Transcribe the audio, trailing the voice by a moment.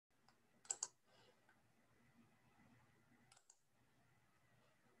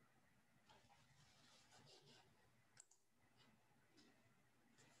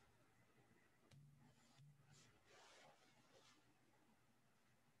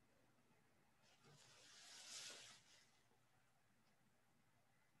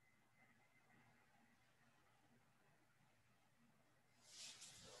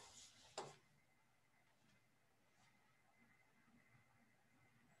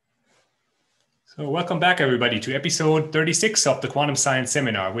So welcome back, everybody, to episode 36 of the Quantum Science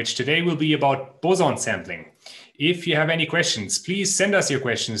Seminar, which today will be about boson sampling. If you have any questions, please send us your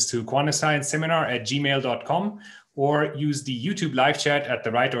questions to quantumscienceseminar@gmail.com or use the YouTube live chat at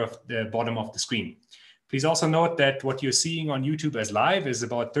the right or the bottom of the screen. Please also note that what you're seeing on YouTube as live is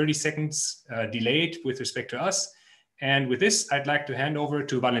about 30 seconds delayed with respect to us. And with this, I'd like to hand over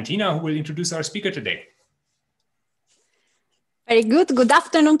to Valentina, who will introduce our speaker today. Very good. Good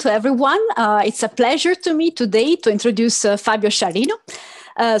afternoon to everyone. It's a pleasure to me today to introduce Fabio Sciarrino.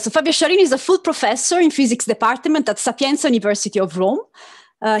 Fabio Sciarrino is a full professor in physics department at Sapienza University of Rome.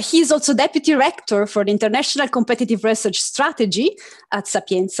 He is also deputy rector for the International Competitive Research Strategy at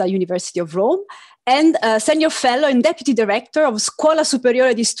Sapienza University of Rome and senior fellow and deputy director of Scuola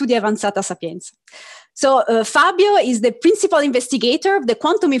Superiore di Studi Avanzata Sapienza. So Fabio is the principal investigator of the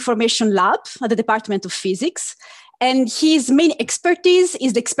Quantum Information Lab at the Department of Physics. And his main expertise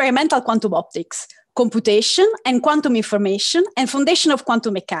is the experimental quantum optics, computation and quantum information, and foundation of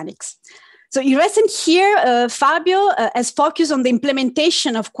quantum mechanics. So in recent year, Fabio has focused on the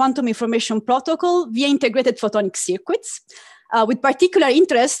implementation of quantum information protocol via integrated photonic circuits, with particular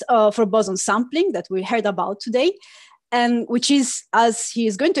interest for boson sampling that we heard about today, and which is, as he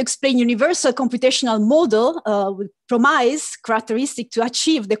is going to explain, universal computational model with promise characteristic to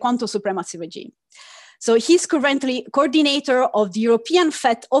achieve the quantum supremacy regime. So he's currently coordinator of the European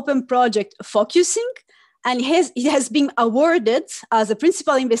PhET Open Project Focusing, and he has been awarded as a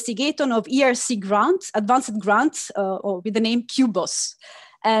principal investigator of ERC grants, advanced grants, with the name QBOS.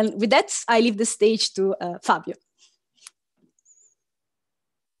 And with that, I leave the stage to Fabio.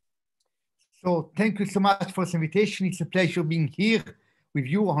 So thank you so much for this invitation. It's a pleasure being here with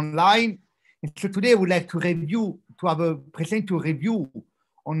you online. And so today I would like to present you a review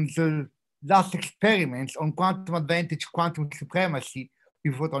on the last experiments on quantum advantage, quantum supremacy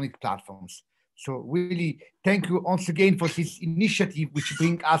with photonic platforms. So really, thank you once again for this initiative which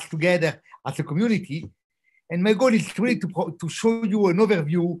brings us together as a community. And my goal is really to show you an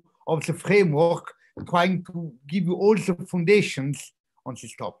overview of the framework, trying to give you all the foundations on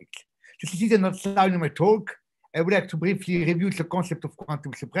this topic. So this is an outline of my talk. I would like to briefly review the concept of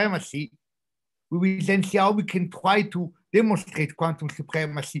quantum supremacy. We will then see how we can try to demonstrate quantum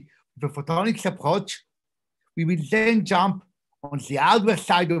supremacy the photonics approach. We will then jump on the hardware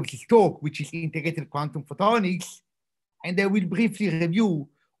side of this talk, which is integrated quantum photonics, and I will briefly review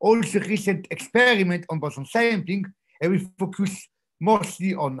all the recent experiments on boson sampling. I will focus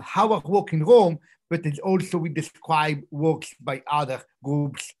mostly on our work in Rome, but also we describe works by other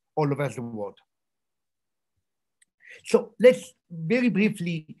groups all over the world. So let's very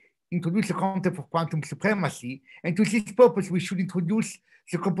briefly introduce the concept of quantum supremacy, and to this purpose, we should introduce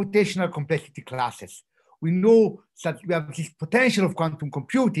the computational complexity classes. We know that we have this potential of quantum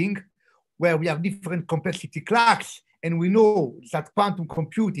computing where we have different complexity clocks, and we know that quantum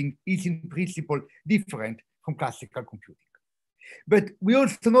computing is in principle different from classical computing. But we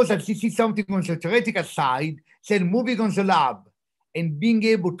also know that this is something on the theoretical side, then moving on the lab and being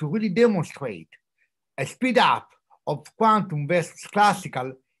able to really demonstrate a speed up of quantum versus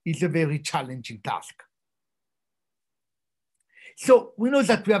classical is a very challenging task. So we know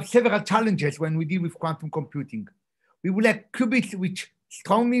that we have several challenges when we deal with quantum computing. We will have qubits which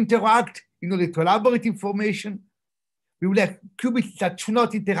strongly interact in order to elaborate information. We will have qubits that should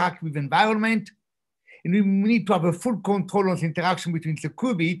not interact with environment. And we need to have a full control on the interaction between the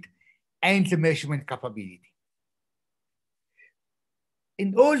qubit and the measurement capability.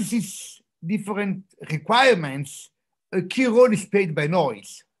 In all these different requirements, a key role is played by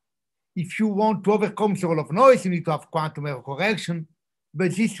noise. If you want to overcome the role of noise, you need to have quantum error correction,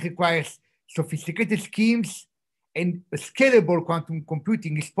 but this requires sophisticated schemes, and a scalable quantum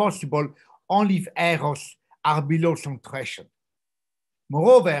computing is possible only if errors are below some threshold.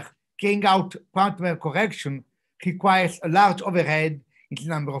 Moreover, carrying out quantum error correction requires a large overhead in the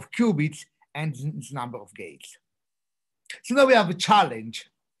number of qubits and in the number of gates. So now we have a challenge,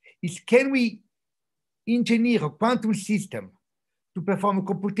 is can we engineer a quantum system to perform a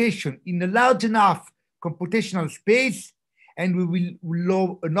computation in a large enough computational space, and we will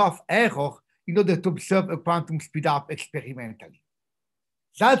allow enough error in order to observe a quantum speed up experimentally.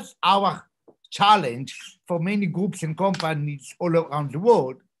 That's our challenge for many groups and companies all around the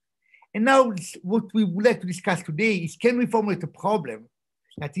world. And now what we would like to discuss today is, can we formulate a problem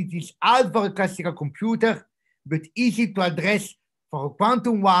that it is hard for a classical computer, but easy to address for a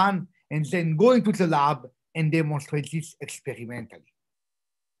quantum one, and then go into the lab and demonstrate this experimentally.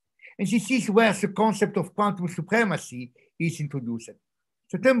 And this is where the concept of quantum supremacy is introduced.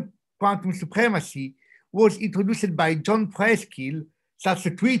 The term quantum supremacy was introduced by John Preskill. That's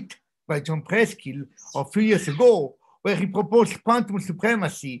a tweet by John Preskill a few years ago, where he proposed quantum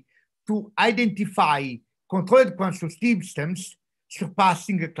supremacy to identify controlled quantum systems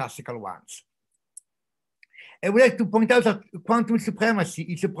surpassing the classical ones. I would like to point out that quantum supremacy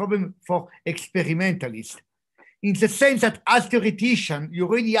is a problem for experimentalists, in the sense that as theoreticians, you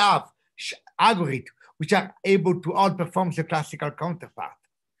already have algorithms which are able to outperform the classical counterpart.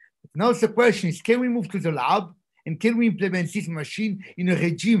 But now the question is, can we move to the lab and can we implement this machine in a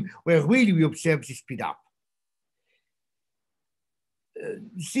regime where really we observe the speed up?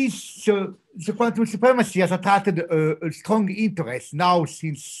 The quantum supremacy has attracted a strong interest now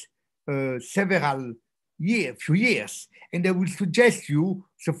since few years, and I will suggest you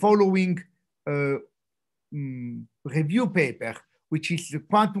the following review paper, which is the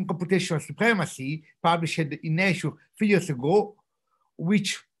Quantum Computational Supremacy, published in Nature a few years ago,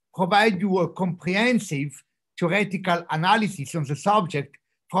 which provides you a comprehensive theoretical analysis on the subject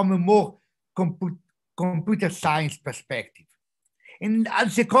from a more computer science perspective. And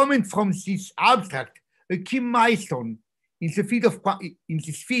as a comment from this abstract, a key milestone in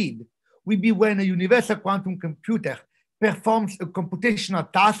this field will be when a universal quantum computer performs a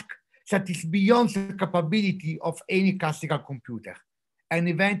computational task that is beyond the capability of any classical computer, an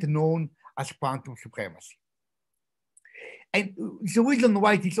event known as quantum supremacy. And the reason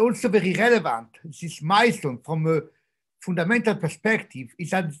why it is also very relevant, this milestone from a fundamental perspective,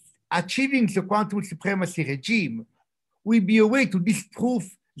 is that achieving the quantum supremacy regime will be a way to disprove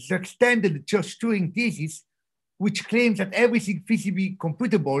the extended Church-Turing thesis, which claims that everything feasibly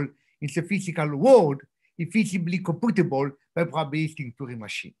computable in the physical world is feasibly computable by probabilistic Turing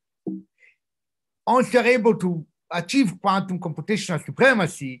machine. Once you're able to achieve quantum computational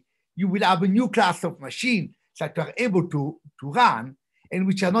supremacy, you will have a new class of machines that are able to run and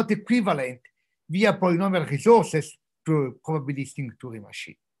which are not equivalent via polynomial resources to a probabilistic Turing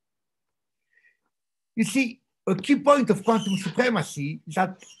machine. You see, a key point of quantum supremacy is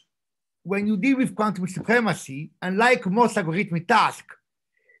that when you deal with quantum supremacy, unlike most algorithmic tasks,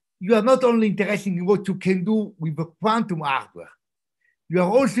 you are not only interested in what you can do with the quantum hardware, you are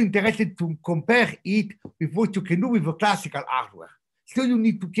also interested to compare it with what you can do with the classical hardware. So you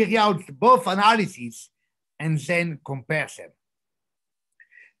need to carry out both analyses and then compare them.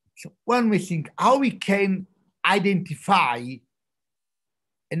 So one may think how we can identify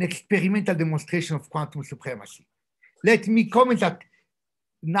an experimental demonstration of quantum supremacy. Let me comment that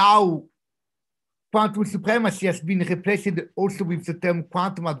now quantum supremacy has been replaced also with the term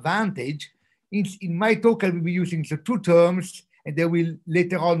quantum advantage. In my talk, I will be using the two terms, and I will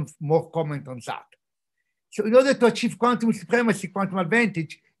later on more comment on that. So in order to achieve quantum supremacy, quantum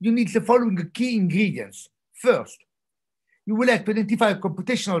advantage, you need the following key ingredients. First, you will have to identify a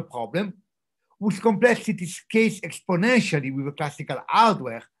computational problem whose complexity scales exponentially with a classical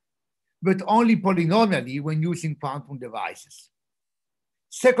hardware, but only polynomially when using quantum devices.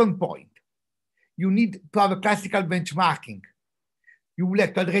 Second point, you need to have a classical benchmarking. You will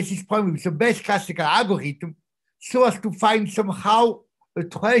have to address this problem with the best classical algorithm so as to find somehow a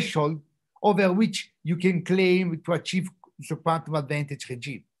threshold over which you can claim to achieve the quantum advantage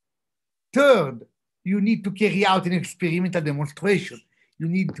regime. Third, you need to carry out an experimental demonstration. You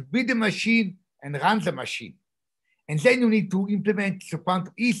need to build the machine and run the machine. And then you need to implement the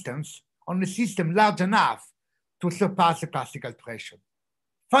quantum instance on a system large enough to surpass the classical threshold.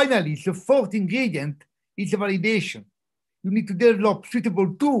 Finally, the fourth ingredient is the validation. You need to develop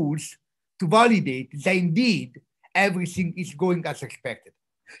suitable tools to validate that indeed everything is going as expected.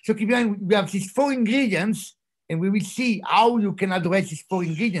 So keep in mind, we have these four ingredients, and we will see how you can address these four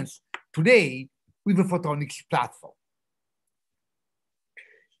ingredients today with the photonics platform.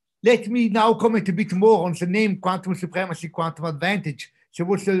 Let me now comment a bit more on the name quantum supremacy, quantum advantage. There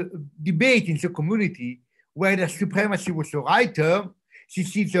was a debate in the community whether supremacy was the right term.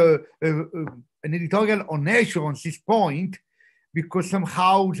 This is an editorial on Nature on this point, because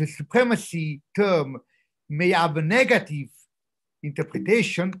somehow the supremacy term may have a negative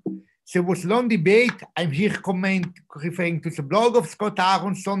interpretation. There was a long debate. I'm here referring to the blog of Scott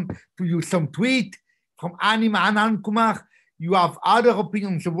Aronson, to use some tweet from Anand Kumar. You have other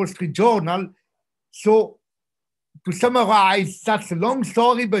opinions in the Wall Street Journal. So to summarize, that's a long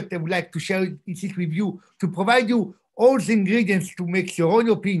story, but I would like to share it with you to provide you all the ingredients to make your own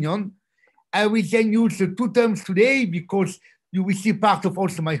opinion. I will then use the two terms today because you will see part of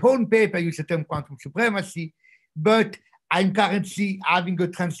also my own paper. I use the term quantum supremacy, but I'm currently having a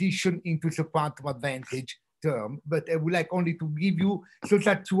transition into the quantum advantage term, but I would like only to give you so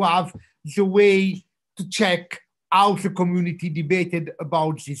that you have the way to check how the community debated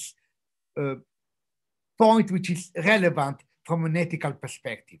about this point, which is relevant from an ethical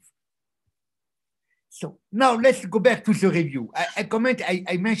perspective. So now let's go back to the review.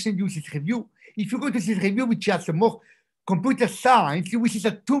 I mentioned you this review. If you go to this review, which has more computer science, you will see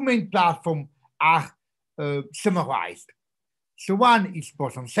that two main platforms are summarized. So one is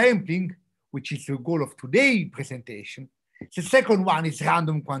boson sampling, which is the goal of today's presentation. The second one is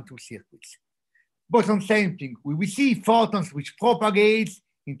random quantum circuits. Boson sampling, we will see photons which propagate,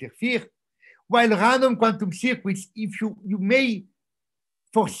 interfere, while random quantum circuits, if you may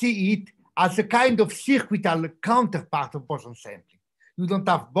foresee it as a kind of circuital counterpart of boson sampling. You don't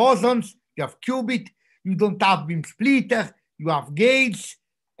have bosons, you have qubit, you don't have beam splitter, you have gates,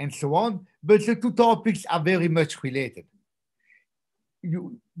 and so on, but the two topics are very much related.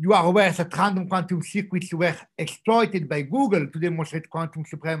 You are aware that random quantum circuits were exploited by Google to demonstrate quantum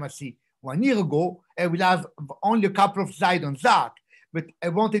supremacy 1 year ago, and we'll have only a couple of slides on that, but I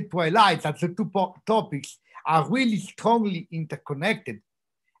wanted to highlight that the two topics are really strongly interconnected,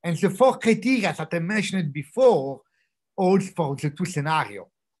 and the four criteria that I mentioned before holds for the two scenarios.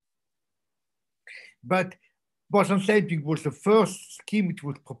 But boson sampling was the first scheme which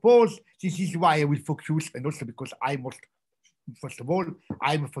was proposed. This is why I will focus, and also because first of all,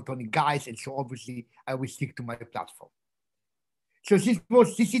 I'm a photonic guy, and so obviously I will stick to my platform. So this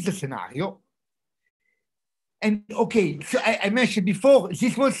is the scenario. And okay, so I mentioned before,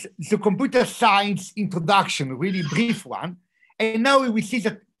 this was the computer science introduction, really brief one. And now we will see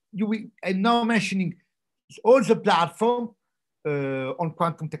that I'm now mentioning all the platform on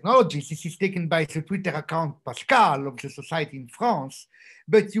quantum technologies. This is taken by the Twitter account Pascal of the Society in France.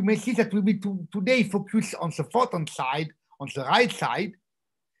 But you may see that we will today focus on the photon side, on the right side,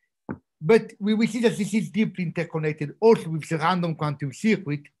 but we will see that this is deeply interconnected also with the random quantum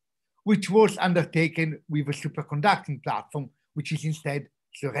circuit, which was undertaken with a superconducting platform, which is instead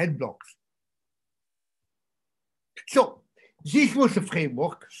the red blocks. So this was the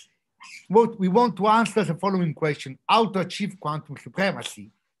framework. What we want to answer the following question: how to achieve quantum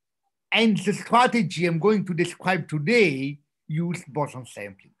supremacy? And the strategy I'm going to describe today used boson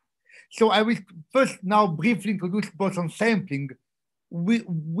sampling. So I will first now briefly introduce boson sampling.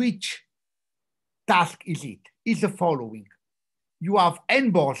 Which task is it? It's the following. You have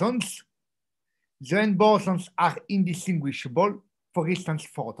n bosons. The n bosons are indistinguishable, for instance,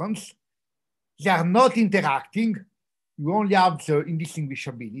 photons. They are not interacting. You only have the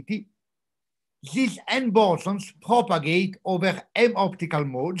indistinguishability. These n bosons propagate over m optical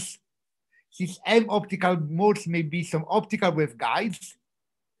modes. These m optical modes may be some optical waveguides.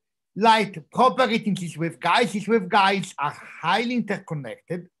 Light propagating these waveguides are highly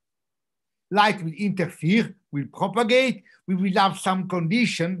interconnected. Light will interfere, will propagate. We will have some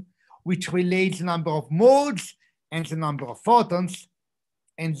condition which relates the number of modes and the number of photons.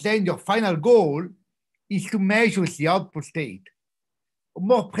 And then your final goal is to measure the output state.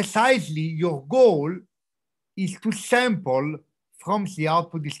 More precisely, your goal is to sample from the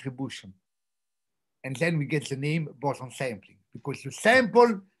output distribution. And then we get the name boson sampling, because you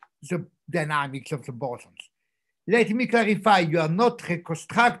sample the dynamics of the bosons. Let me clarify, you are not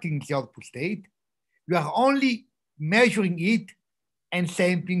reconstructing the output state. You are only measuring it and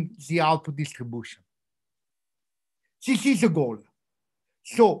sampling the output distribution. This is the goal.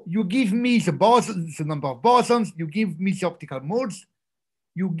 So you give me the bosons, the number of bosons, you give me the optical modes,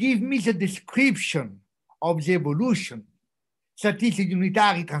 you give me the description of the evolution, that is a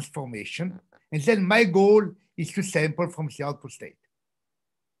unitary transformation, and then my goal is to sample from the output state.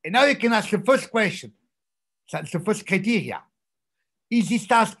 And now you can ask the first question, that's the first criteria. Is this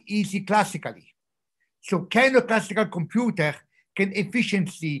task easy classically? So can a classical computer can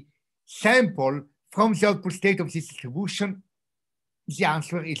efficiently sample from the output state of this distribution? The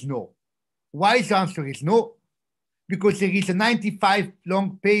answer is no. Why the answer is no? Because there is a 95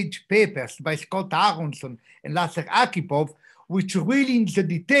 long page papers by Scott Aronson and Lazer Akipov, which really in the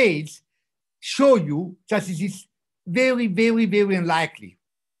details show you that this is very, very, very unlikely.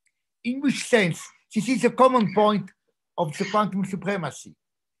 In which sense, this is a common point of the quantum supremacy.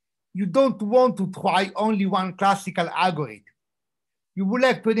 You don't want to try only one classical algorithm. You would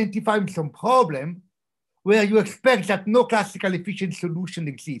like to identify some problem where you expect that no classical efficient solution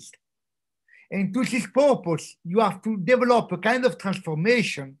exists. And to this purpose, you have to develop a kind of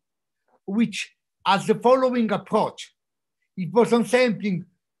transformation which has the following approach. If boson sampling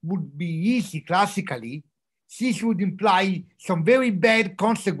would be easy classically, this would imply some very bad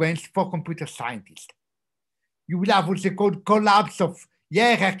consequence for computer scientists. You will have what's called collapse of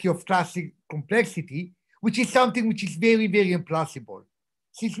hierarchy of classic complexity, which is something which is very, very implausible.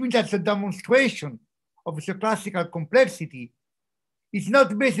 This means that the demonstration of the classical complexity is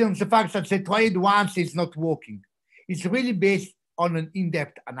not based on the fact that the tried once is not working. It's really based on an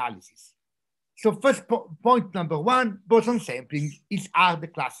in-depth analysis. So first point number one, boson sampling is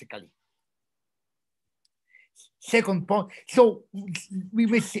hard classically. Second point, so we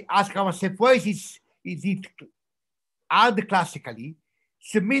will ask ourselves, why is it hard classically?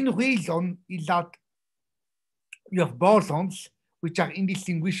 The main reason is that you have bosons, which are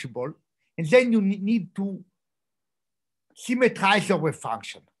indistinguishable, and then you need to symmetrize your wave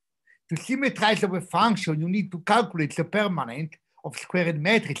function. To symmetrize the wave function, you need to calculate the permanent of squared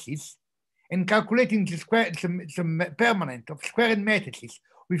matrices, and calculating the permanent of squared matrices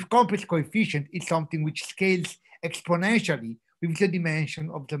with complex coefficient is something which scales exponentially with the dimension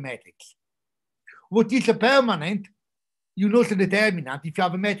of the matrix. What is a permanent? You know the determinant. If you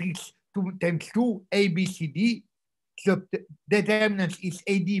have a matrix 2 times 2, A, B, C, D, the determinant is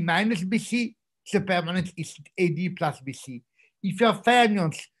AD minus BC, the permanent is AD plus BC. If you have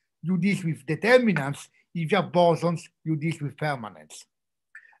fermions, you deal with determinants. If you have bosons, you deal with permanents.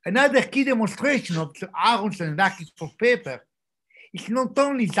 Another key demonstration of the Aronson and Ackisford paper is not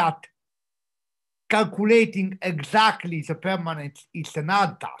only that calculating exactly the permanence is an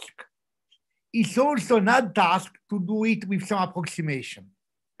hard task, it's also an hard task to do it with some approximation.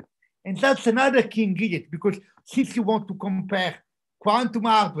 And that's another key ingredient, because since you want to compare quantum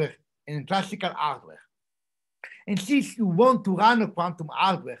hardware and classical hardware, and since you want to run a quantum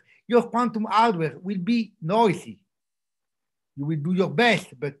hardware, your quantum hardware will be noisy. You will do your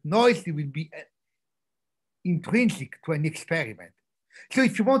best, but noisy will be intrinsic to an experiment. So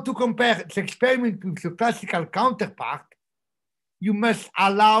if you want to compare the experiment with the classical counterpart, you must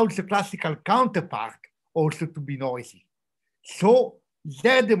allow the classical counterpart also to be noisy. So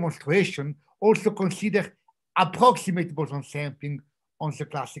their demonstration also consider approximate boson sampling on the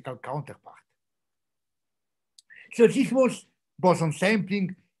classical counterpart. So this was boson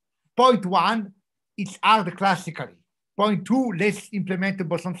sampling. Point one, it's hard classically. Point two, let's implement the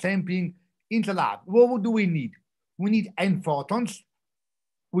boson sampling in the lab. What do we need? We need n photons,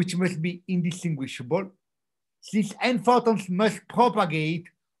 which must be indistinguishable. These n photons must propagate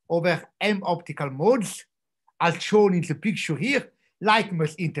over m optical modes, as shown in the picture here. Light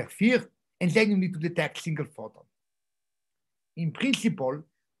must interfere, and then you need to detect single photon. In principle,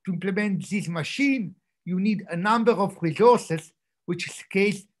 to implement this machine, you need a number of resources which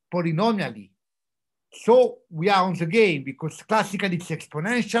scales polynomially. So we are on the game, because classically it's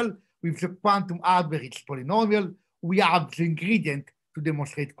exponential. With the quantum hardware, it's polynomial. We have the ingredient to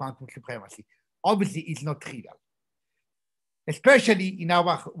demonstrate quantum supremacy. Obviously, it's not trivial. Especially in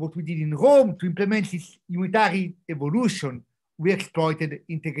what we did in Rome, to implement this unitary evolution, we exploited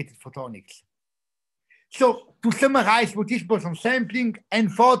integrated photonics. So to summarize what is boson sampling, n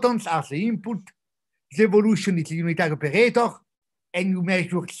photons are the input, the evolution is the unitary operator, and you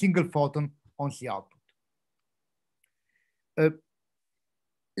measure single photon on the output.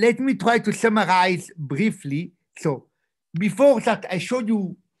 Let me try to summarize briefly. So before that, I showed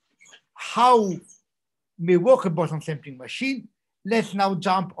you how may work a boson sampling machine. Let's now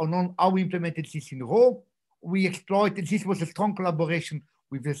jump on how we implemented this in Rome. We exploited, this was a strong collaboration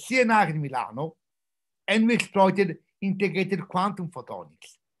with the CNR in Milano, and we exploited integrated quantum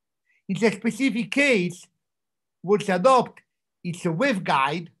photonics. In the specific case, what we adopt is a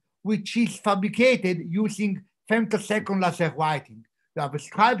waveguide which is fabricated using femtosecond laser writing. You have a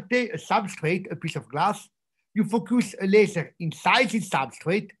substrate, a piece of glass. You focus a laser inside the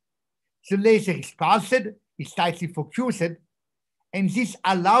substrate. The laser is pulsed, is tightly focused, and this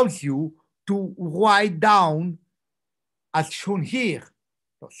allows you to write down, as shown here.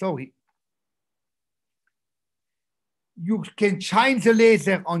 Oh, sorry. You can shine the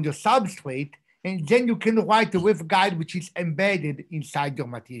laser on your substrate, and then you can write a waveguide which is embedded inside your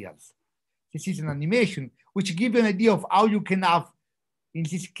materials. This is an animation which gives you an idea of how you can have, in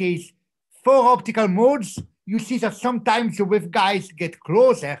this case, 4 optical modes. You see that sometimes the waveguides get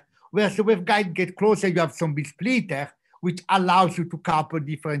closer. Whereas the waveguide get closer, you have some bit splitter, which allows you to couple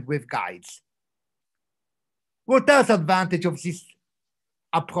different waveguides. What are the advantages of this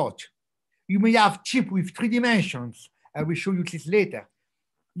approach? You may have chip with 3 dimensions. I will show you this later.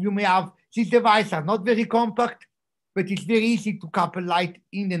 You may have, these devices are not very compact, but it's very easy to couple light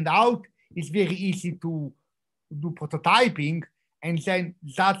in and out. It's very easy to do prototyping, and then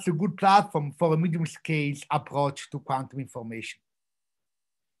that's a good platform for a medium scale approach to quantum information.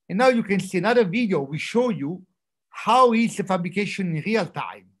 And now you can see another video. We show you how is the fabrication in real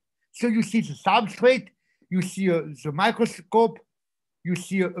time. So you see the substrate, you see the microscope, you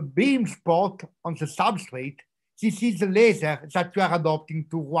see a beam spot on the substrate. This is the laser that you are adopting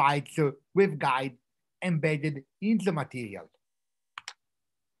to write the waveguide embedded in the material.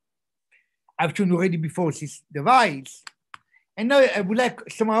 I've shown already before this device. And now I would like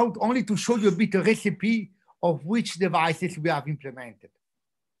somehow only to show you a bit a recipe of which devices we have implemented.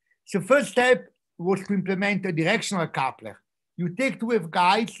 So first step was to implement a directional coupler. You take two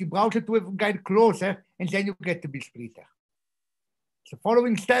waveguides, you brought the two waveguide closer, and then you get the bill splitter. The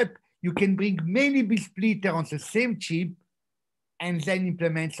following step, you can bring many bill splitter on the same chip and then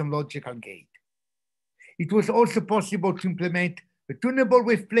implement some logical gate. It was also possible to implement a tunable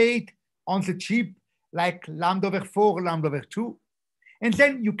wave plate on the chip, like λ/4, λ/2. And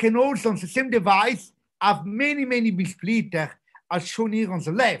then you can also, on the same device, have many bill splitter, as shown here on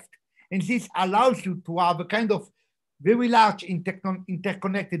the left. And this allows you to have a kind of very large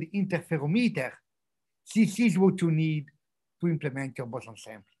interconnected interferometer. This is what you need to implement your boson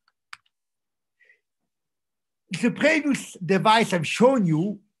sampling. The previous device I've shown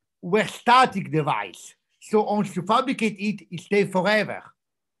you were static device. So once you fabricate it, it stays forever.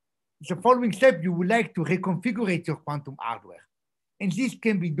 The following step, you would like to reconfigure your quantum hardware. And this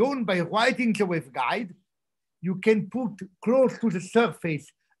can be done by writing the waveguide. You can put close to the surface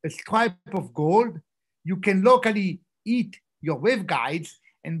a stripe of gold. You can locally eat your waveguides.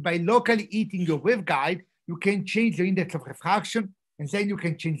 And by locally eating your waveguide, you can change the index of refraction. And then you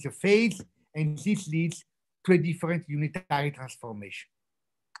can change the phase. And this leads to a different unitary transformation.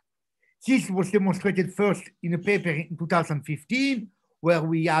 This was demonstrated first in a paper in 2015, where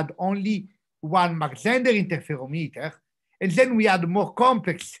we had only one Mach-Zehnder interferometer. And then we had more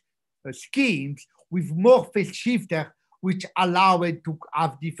complex schemes with more phase shifter, which allowed to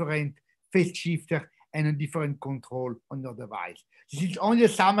have different phase shifter and a different control on your device. This is only a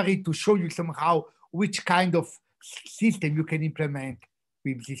summary to show you somehow which kind of system you can implement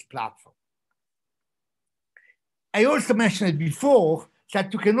with this platform. I also mentioned before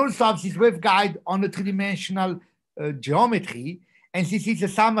that you can also have this waveguide on a three-dimensional geometry. And this is a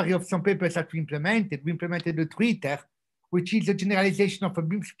summary of some papers that we implemented. We implemented a treater, which is a generalization of a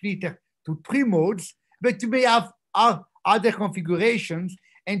beam splitter to three modes, but you may have other configurations.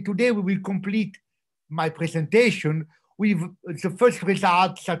 And today we will complete my presentation with the first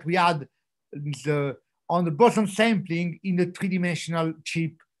results that we had on the boson sampling in the three-dimensional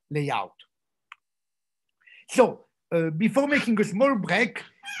chip layout. So before making a small break,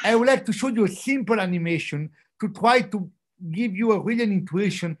 I would like to show you a simple animation to try to give you a real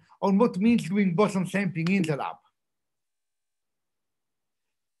intuition on what means doing boson sampling in the lab.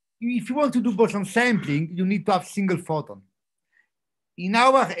 If you want to do boson sampling, you need to have single photon. In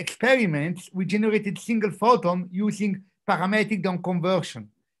our experiments, we generated single photon using parametric down conversion,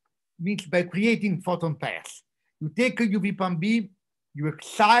 means by creating photon pairs. You take a UV pan beam, you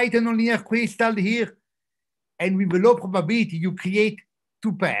excite a nonlinear crystal here, and with a low probability, you create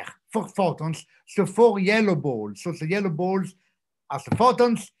two pairs, 4 photons, so 4 yellow balls. So the yellow balls are the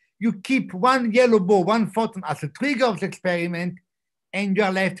photons. You keep one yellow ball, one photon as a trigger of the experiment, and you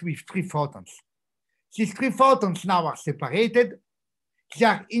are left with 3 photons. These 3 photons now are separated. They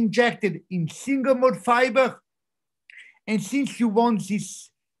are injected in single mode fiber. And since you want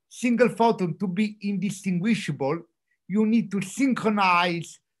this single photon to be indistinguishable, you need to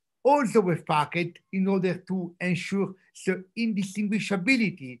synchronize all the wave packet in order to ensure the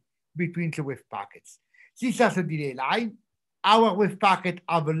indistinguishability between the wave packets. This has a delay line. Our wave packet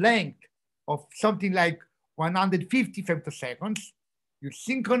have a length of something like 150 femtoseconds. You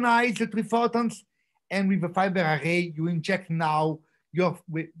synchronize the 3 photons, and with a fiber array, you inject now your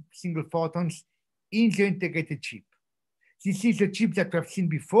single photons in the integrated chip. This is a chip that we have seen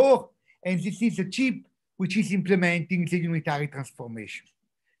before, and this is a chip which is implementing the unitary transformation.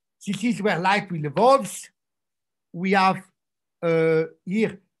 This is where light will evolve. We have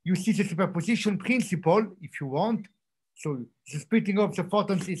here, you see the superposition principle, if you want. So the splitting of the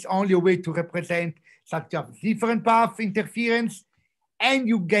photons is only a way to represent that you have different path interference, and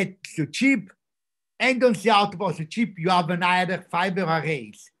you get the chip, and on the output of the chip, you have another fiber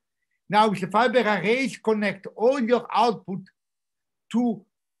arrays. Now, the fiber arrays connect all your output to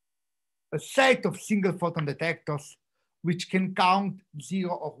a set of single photon detectors, which can count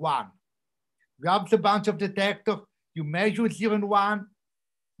 0 or 1. You have the bunch of detectors, you measure 0 and 1,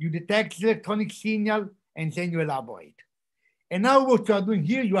 you detect the electronic signal, and then you elaborate. And now what you are doing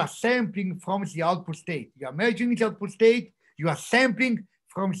here, you are sampling from the output state. You are measuring the output state, you are sampling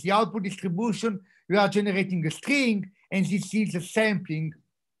from the output distribution, you are generating a string, and this is the sampling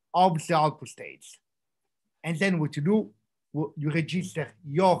of the output states. And then what you do, you register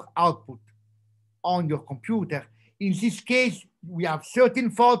your output on your computer. In this case, we have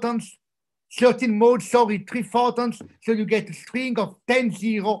 13 photons, 13 modes, 3 photons. So you get a string of 10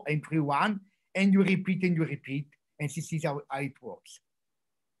 0 and 3 1, and you repeat, and this is how it works.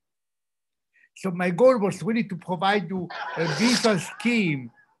 So my goal was really to provide you a visual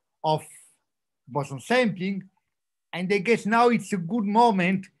scheme of boson sampling. And I guess now it's a good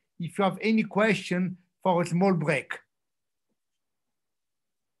moment if you have any question for a small break.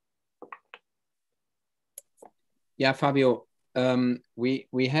 Yeah, Fabio,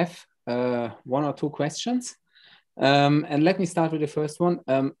 we have one or two questions. And let me start with the first one.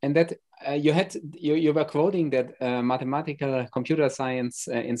 And that you were quoting that mathematical computer science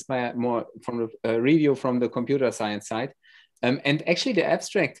inspired more from the review from the computer science side. And actually the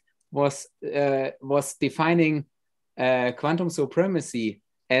abstract was defining quantum supremacy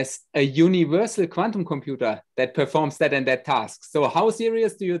as a universal quantum computer that performs that and that task. So how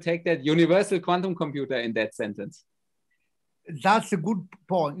serious do you take that universal quantum computer in that sentence? That's a good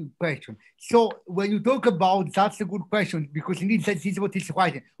question. So when you talk about, that's a good question, because indeed this is what is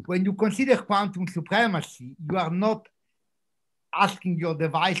right. When you consider quantum supremacy, you are not asking your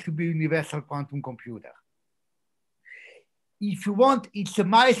device to be a universal quantum computer. If you want, it's a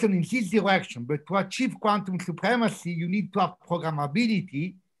milestone in this direction, but to achieve quantum supremacy, you need to have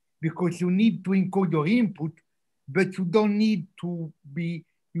programmability because you need to encode your input, but you don't need to be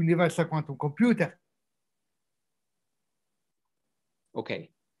universal quantum computer. Okay,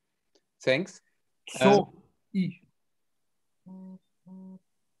 thanks. So,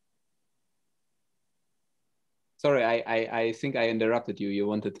 sorry, I think I interrupted you. You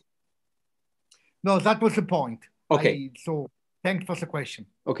wanted? No, that was the point. Okay. So thanks for the question.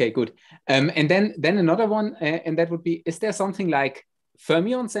 Okay, good. And then another one, and that would be, is there something like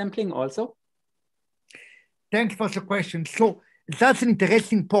fermion sampling also? Thanks for the question. So that's an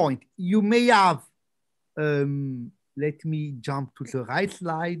interesting point. You may have, let me jump to the right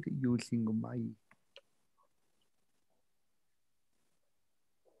slide using my.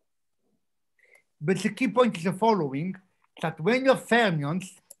 But the key point is the following, that when you have fermions,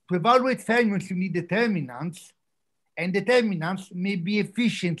 to evaluate fermions, you need determinants, and determinants may be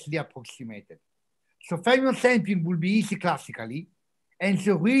efficiently approximated. So fermion sampling will be easy classically, and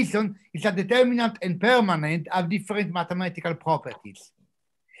the reason is that determinant and permanent have different mathematical properties.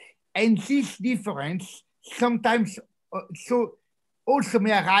 And this difference sometimes also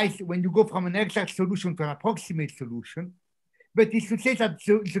may arise when you go from an exact solution to an approximate solution. But it's to say that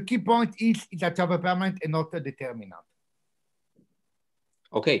the key point is that you have a permanent and not a determinant.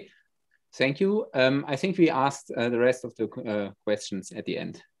 Okay, thank you. I think we asked the rest of the questions at the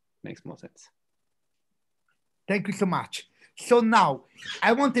end. Makes more sense. Thank you so much. So now,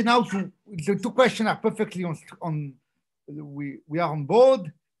 I want to now to, the two questions are perfectly on we are on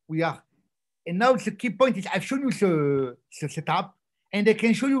board, and now the key point is I've shown you the setup, and I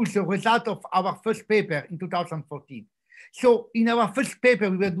can show you the result of our first paper in 2014. So in our first paper,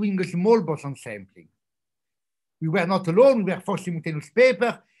 we were doing a small boson sampling. We were not alone, we were 4 simultaneous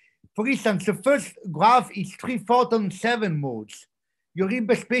papers. For instance, the first graph is 3 photon 7 modes. Your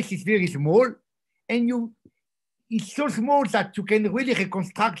Hilbert space is very small, and it's so small that you can really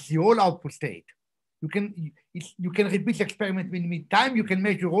reconstruct the whole output state. You can repeat the experiment many times, you can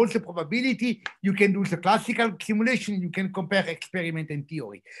measure also probability, you can do the classical simulation, you can compare experiment and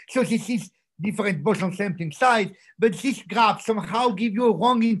theory. So this is different boson sampling size, but this graph somehow gives you a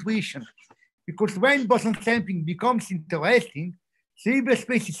wrong intuition. Because when boson sampling becomes interesting, the Hilbert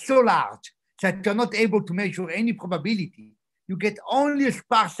space is so large that you're not able to measure any probability. You get only a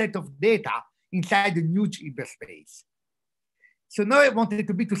sparse set of data inside a huge Hilbert space. So now I wanted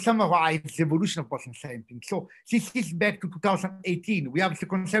to summarize the evolution of boson sampling. So this is back to 2018. We have the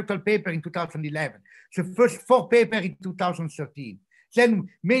conceptual paper in 2011. The first 4 papers in 2013. Then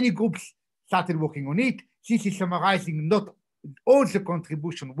many groups started working on it. This is summarizing not all the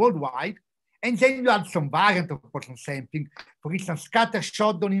contribution worldwide. And then you had some variant of boson sampling. For instance, scatter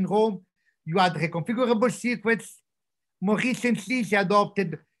shotgun in Rome. You had reconfigurable circuits. More recently, they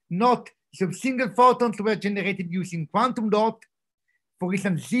adopted not the single photons were generated using quantum dot. For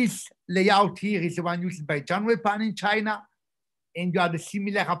instance, this layout here is the one used by John Wepan in China. And you had a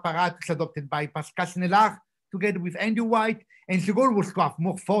similar apparatus adopted by Pascal Snellard together with Andrew White. And the goal was to have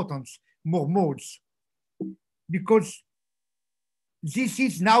more photons, more modes. Because this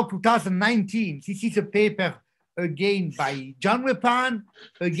is now 2019. This is a paper again by John Wepan,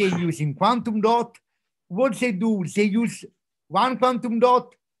 again using quantum dot. What they do, they use one quantum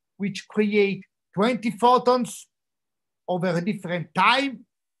dot, which create 20 photons over a different time.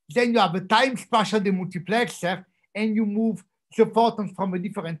 Then you have a time spatial demultiplexer, and you move the photons from a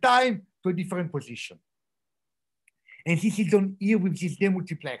different time to a different position. And this is done here with this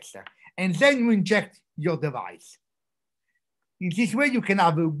demultiplexer. And then you inject your device. In this way, you can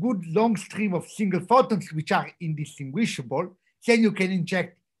have a good long stream of single photons, which are indistinguishable. Then you can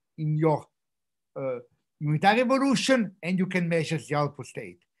inject in your unitary evolution, and you can measure the output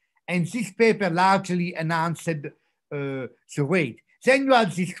state. And this paper largely enhanced the rate. Then you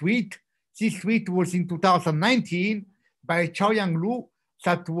have this tweet. This tweet was in 2019 by Chaoyang Lu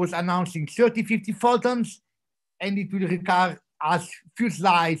that was announcing 30-50 photons, and it will require us few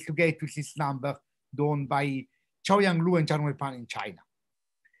slides to get to this number done by Chaoyang Lu and Zhang Weipan in China.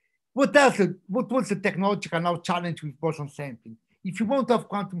 What was the technological challenge with boson sampling? If you want to have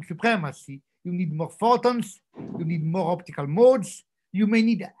quantum supremacy, you need more photons, you need more optical modes, you may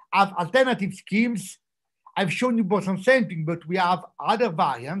need have alternative schemes. I've shown you boson sampling, but we have other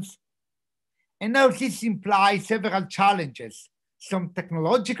variants. And now this implies several challenges, some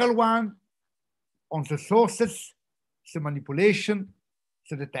technological one on the sources, the manipulation,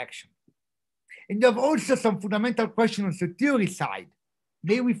 the detection. And you have also some fundamental questions on the theory side.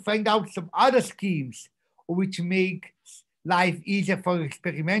 May we find out some other schemes which make life easier for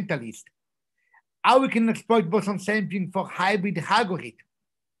experimentalists? How we can exploit boson sampling for hybrid algorithm?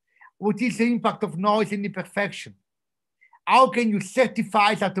 What is the impact of noise and imperfection? How can you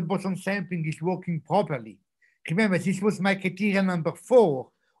certify that the boson sampling is working properly? Remember, this was my criteria number 4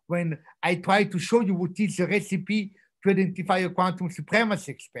 when I tried to show you what is the recipe to identify a quantum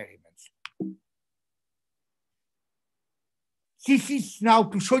supremacy experiments. This is now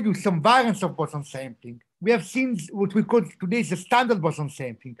to show you some variants of boson sampling. We have seen what we call today the standard boson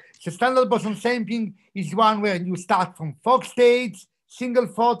sampling. The standard boson sampling is one where you start from Fock states, single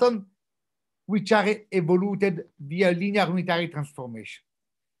photon, which are evolved via linear unitary transformation.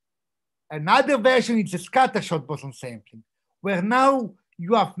 Another version is the scattershot boson sampling, where now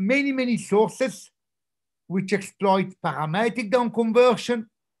you have many sources which exploit parametric down conversion.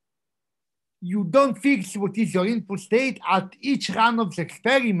 You don't fix what is your input state. At each run of the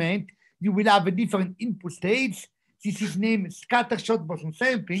experiment, you will have a different input states. This is named scattershot boson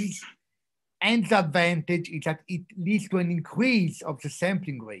sampling. And the advantage is that it leads to an increase of the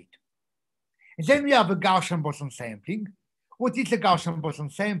sampling rate. And then we have a Gaussian boson sampling. What is a Gaussian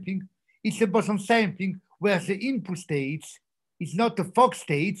boson sampling? It's a boson sampling where the input states is not the Fock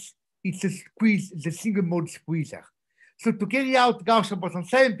states, it's the single mode squeezer. So to carry out Gaussian boson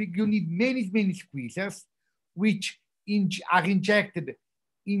sampling, you need many squeezers, which are injected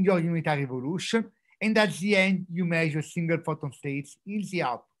in your unitary evolution. And at the end, you measure single photon states in the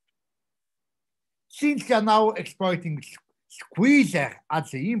output. Since you are now exploiting squeezer as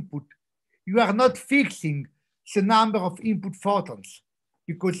the input, you are not fixing the number of input photons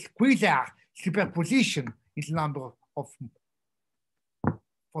because squeezer superposition is the number of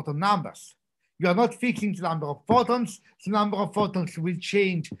photon numbers. You are not fixing the number of photons. The number of photons will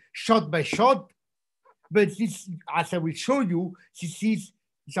change shot by shot. But this, as I will show you, this is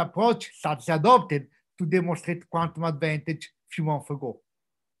the approach that's adopted to demonstrate quantum advantage a few months ago.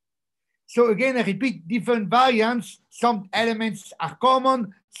 So again, I repeat, different variants. Some elements are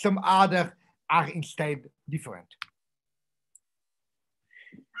common, some other are instead different.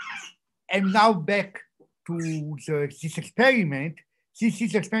 And now back to this experiment. This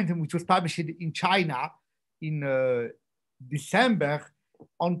is an experiment which was published in China in December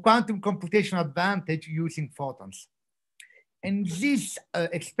on quantum computational advantage using photons. And this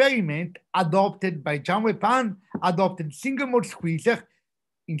experiment adopted by Zhang Weipan adopted single mode squeezer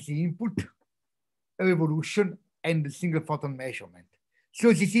in the input evolution and the single photon measurement.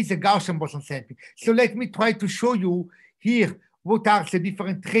 So this is a Gaussian boson sampling. So let me try to show you here what are the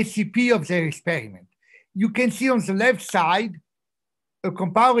different recipes of their experiment. You can see on the left side a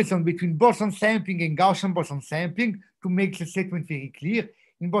comparison between boson sampling and Gaussian boson sampling to make the statement very clear.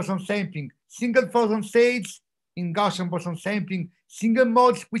 In boson sampling, single photon states. In Gaussian boson sampling, single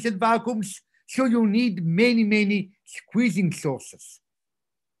mode squeezed vacuums. So you need many squeezing sources.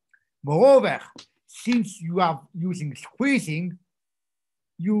 Moreover, since you are using squeezing,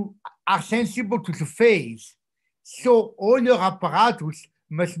 you are sensible to the phase. So all your apparatus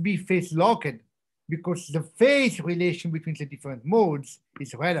must be phase locked because the phase relation between the different modes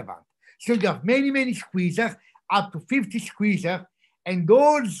is relevant. So you have many squeezers, up to 50 squeezers, and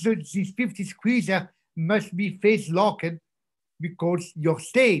all these 50 squeezers must be phase locked because your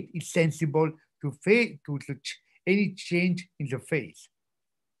state is sensible to any change in the phase.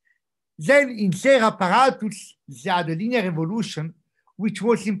 Then in their apparatus, they had a linear evolution which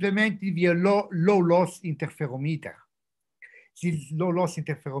was implemented via low loss interferometer. This low loss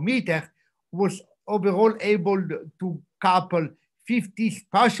interferometer was overall able to couple 50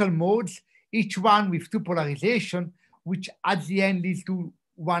 spatial modes, each one with 2 polarization, which at the end leads to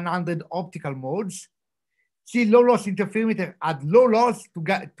 100 optical modes. The low loss interferometer had low loss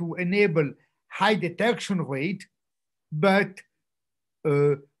to enable high detection rate, but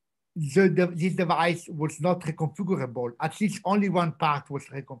this device was not reconfigurable. At least only one part was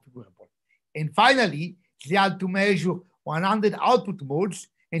reconfigurable. And finally, they had to measure 100 output modes,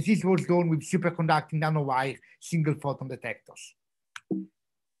 and this was done with superconducting nanowire single photon detectors.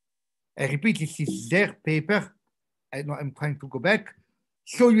 I repeat, this is their paper. I'm trying to go back.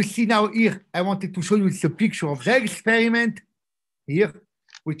 So you see now here, I wanted to show you the picture of their experiment here,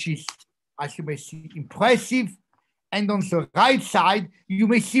 which is, as you may see, impressive. And on the right side, you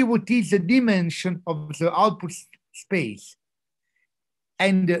may see what is the dimension of the output space.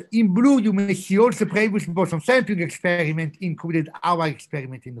 And in blue, you may see also previous boson sampling experiment included our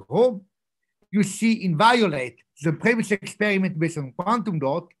experiment in Rome. You see in violet, the previous experiment based on quantum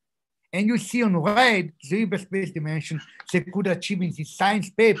dot. And you see on red, the hyperspace dimension they could achieve in this science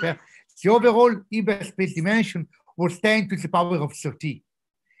paper. The overall hyperspace dimension was 10 to the power of 30.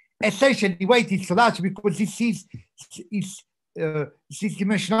 Essentially, why it is so large? Because this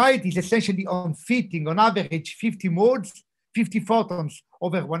dimensionality is essentially on fitting, on average, 50 modes, 50 photons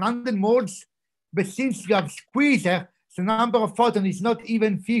over 100 modes. But since you have squeezer, the number of photons is not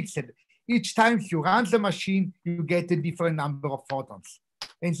even fixed. Each time you run the machine, you get a different number of photons.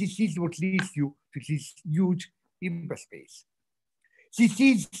 And this is what leads you to this huge hyperspace. This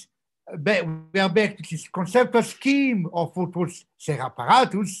is, we are back to this conceptual scheme of what was their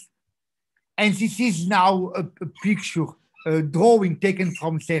apparatus. And this is now a picture, a drawing taken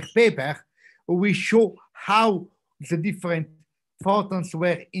from their paper. We show how the different photons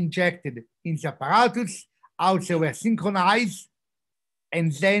were injected in the apparatus, how they were synchronized,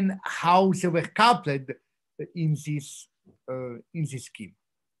 and then how they were coupled in this scheme.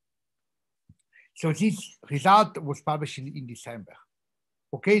 So this result was published in December.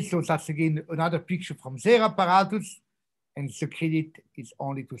 Okay, so that's again another picture from their apparatus, and the credit is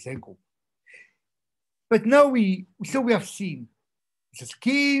only to their group. But now we have seen the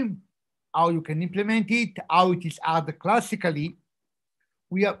scheme, how you can implement it, how it is added classically.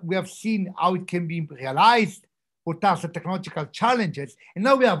 We have seen how it can be realized, what are the technological challenges, and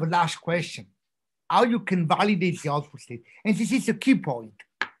now we have a last question, how you can validate the output state. And this is a key point,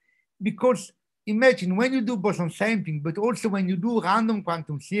 because imagine when you do boson sampling, but also when you do random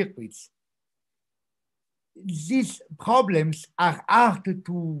quantum circuits, these problems are hard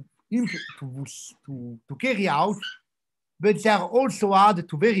to carry out, but they are also hard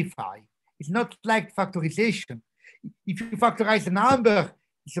to verify. It's not like factorization. If you factorize a number,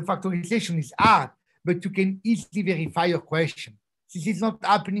 the factorization is hard, but you can easily verify your question. This is not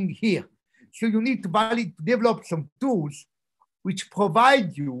happening here. So you need to develop some tools which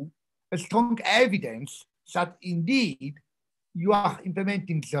provide you a strong evidence that indeed you are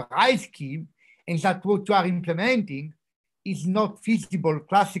implementing the right scheme and that what you are implementing is not feasible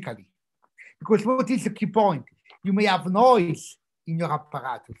classically. Because what is the key point? You may have noise in your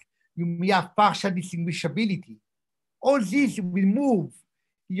apparatus. You may have partial distinguishability. All this will move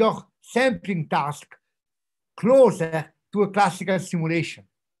your sampling task closer to a classical simulation.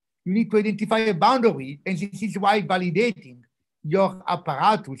 You need to identify a boundary, and this is why validating your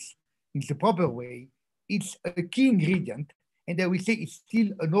apparatus in the proper way, it's a key ingredient, and I will say it's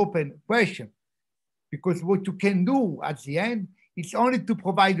still an open question, because what you can do at the end is only to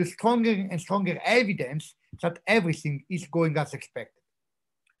provide a stronger and stronger evidence that everything is going as expected.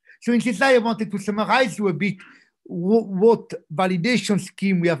 So in this slide, I wanted to summarize you a bit what validation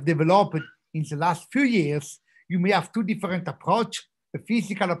scheme we have developed in the last few years. You may have two different approaches, a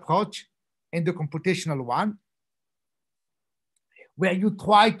physical approach and the computational one, where you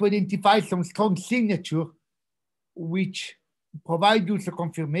try to identify some strong signature which provide you the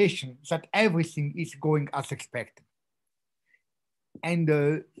confirmation that everything is going as expected.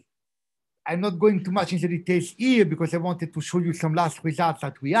 And I'm not going too much into details here because I wanted to show you some last results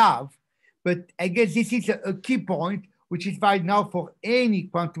that we have, but I guess this is a key point, which is valid now for any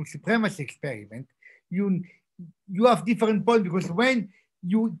quantum supremacy experiment. You have different points because when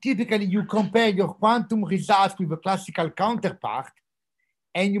you typically compare your quantum results with a classical counterpart,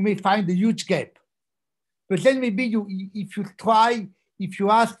 and you may find a huge gap. But then maybe if you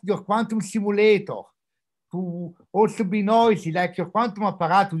ask your quantum simulator to also be noisy, like your quantum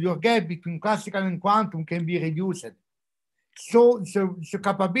apparatus, your gap between classical and quantum can be reduced. So the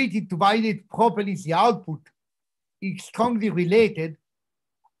capability to validate properly the output is strongly related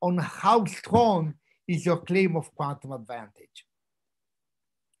on how strong is your claim of quantum advantage.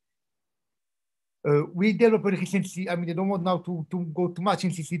 We developed recently, I don't want now to go too much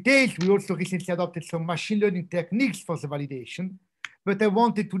into details. We also recently adopted some machine learning techniques for the validation, but I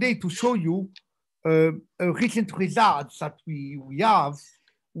wanted today to show you recent results that we have,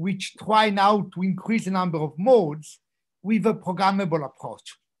 which try now to increase the number of modes with a programmable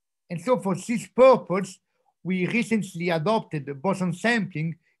approach. And so for this purpose, we recently adopted the boson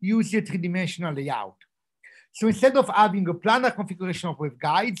sampling using a three-dimensional layout. So instead of having a planar configuration of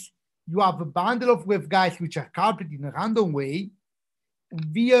waveguides, you have a bundle of waveguides which are coupled in a random way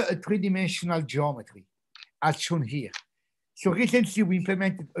via a three-dimensional geometry, as shown here. So recently we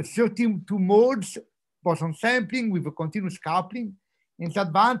implemented a 32 modes boson sampling with a continuous coupling, and the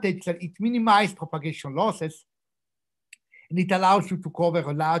advantage is that it minimizes propagation losses and it allows you to cover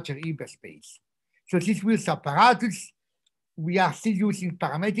a larger hyperspace. So this with apparatus, we are still using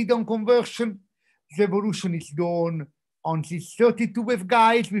parametric down conversion. The evolution is done on these 32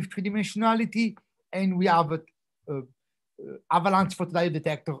 waveguides with three-dimensionality, and we have a avalanche photodiode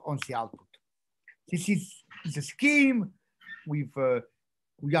detector on the output. This is the scheme. We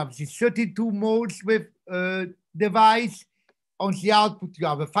have these 32 modes with device. On the output, you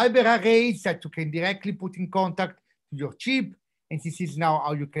have a fiber arrays that you can directly put in contact to your chip. And this is now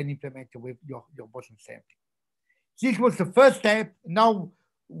how you can implement your boson sampling. This was the first step. Now,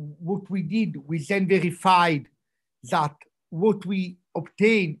 what we did, we then verified that what we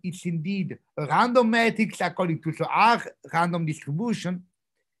obtain is indeed a random matrix according to the R random distribution.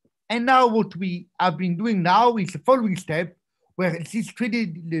 And now what we have been doing now is the following step, where this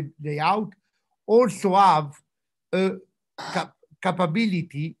 3D layout also have a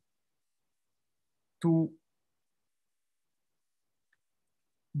capability to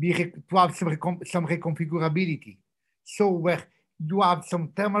have some reconfigurability. So where you have some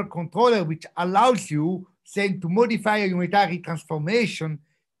thermal controller which allows you then to modify a unitary transformation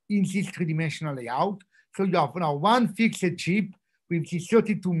in this three-dimensional layout. So you have now one fixed chip with these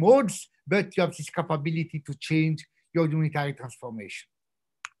 32 modes, but you have this capability to change your unitary transformation.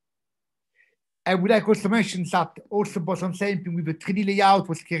 I would like also mention that also boson sampling with a 3D layout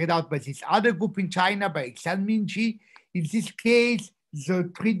was carried out by this other group in China, by Xianminji. In this case, the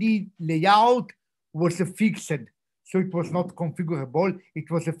 3D layout was a fixed, so it was not configurable, it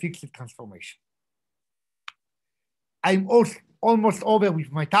was a fixed transformation. I'm also almost over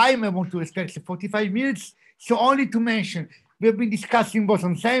with my time. I want to respect the 45 minutes. So only to mention, we've been discussing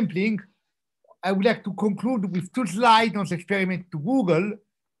boson sampling. I would like to conclude with 2 slides on the experiment to Google,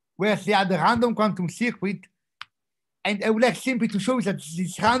 where they had a random quantum circuit. And I would like simply to show you that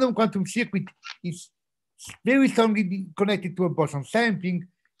this random quantum circuit is very strongly connected to a boson sampling.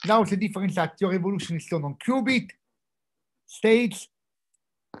 Now the difference that your evolution is done on qubit states.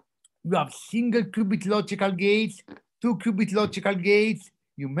 You have single qubit logical gates, 2 qubit logical gates.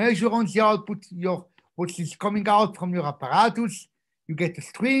 You measure on the output what is coming out from your apparatus. You get a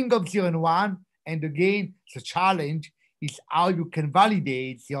string of 0 and 1. And again, the challenge is how you can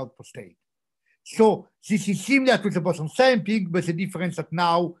validate the output state. So this is similar to the boson sampling, but the difference that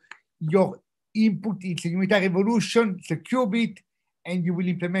now your input is a unitary evolution, the qubit, and you will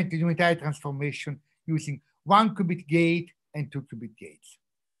implement the unitary transformation using 1 qubit gate and 2 qubit gates.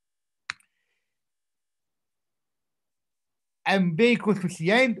 I'm very close to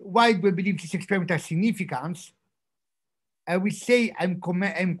the end. Why do I believe this experiment has significance? I will say, I'm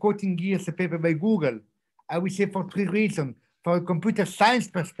quoting here the paper by Google. I will say for 3 reasons: from a computer science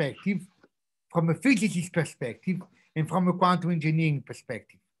perspective, from a physicist perspective, and from a quantum engineering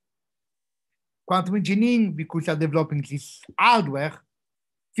perspective. Quantum engineering, because they're developing this hardware.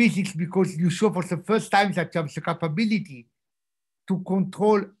 Physics, because you show for the first time that you have the capability to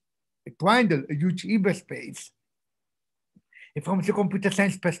control, to handle a huge hyperspace. And from the computer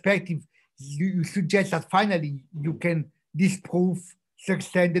science perspective, you suggest that finally you can disprove the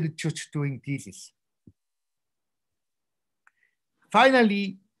extended Church-Turing thesis.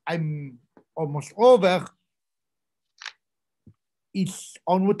 Finally, I'm almost over. It's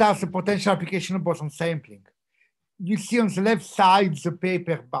on what are the potential application of boson sampling. You see on the left side the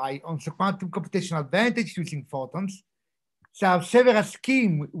paper on the quantum computational advantage using photons. There are several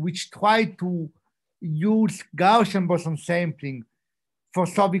schemes which try to use Gaussian boson sampling for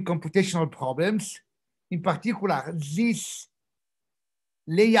solving computational problems. In particular, this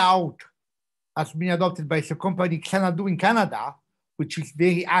layout has been adopted by the company Xanadu in Canada, which is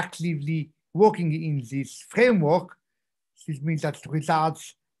very actively working in this framework. This means that the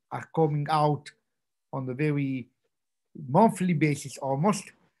results are coming out on a very monthly basis almost.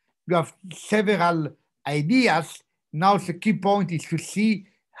 You have several ideas. Now the key point is to see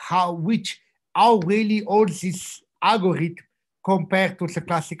how really all these algorithms compare to the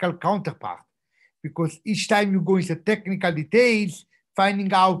classical counterpart. Because each time you go into technical details,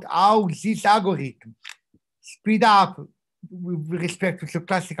 finding out how this algorithm speed up with respect to the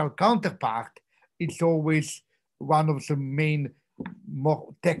classical counterpart, it's always one of the main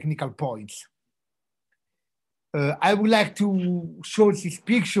more technical points. I would like to show this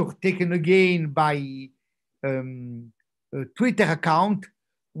picture taken again by a Twitter account.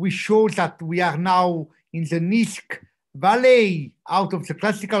 We show that we are now in the Nisk Valley out of the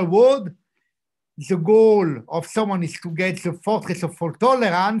classical world. The goal of someone is to get the fortress of fault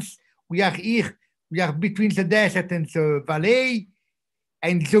tolerance. We are here, we are between the desert and the valley.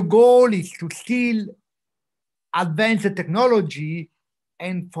 And the goal is to still advance the technology.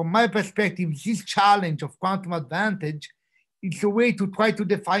 And from my perspective, this challenge of quantum advantage is a way to try to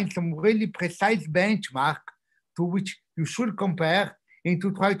define some really precise benchmark to which you should compare and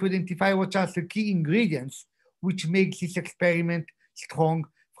to try to identify what are the key ingredients which make this experiment strong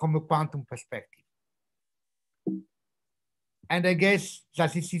from a quantum perspective. And I guess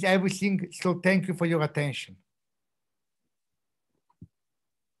that this is everything. So thank you for your attention.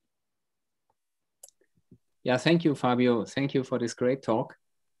 Yeah, thank you, Fabio. Thank you for this great talk.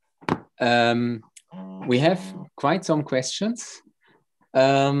 We have quite some questions.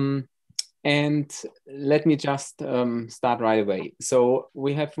 And let me just start right away. So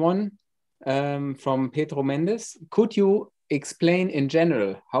we have one from Pedro Mendes. Could you explain in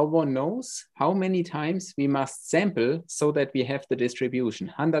general how one knows how many times we must sample so that we have the distribution?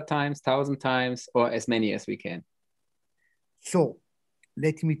 100 times, 1,000 times, or as many as we can? So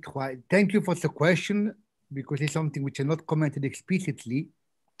let me try. Thank you for the question, because it's something which I not commented explicitly.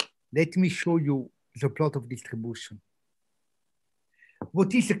 Let me show you the plot of distribution.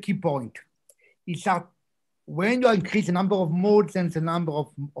 What is the key point? Is that when you increase the number of modes and the number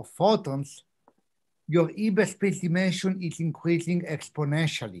of photons, your Hilbert space dimension is increasing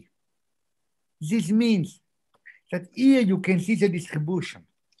exponentially. This means that here you can see the distribution.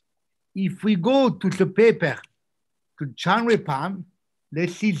 If we go to the paper, to Chandrapan,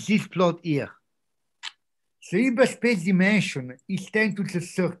 let's see this plot here. The Hilbert space dimension is 10 to the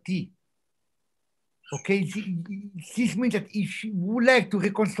 30. Okay, this means that if you would like to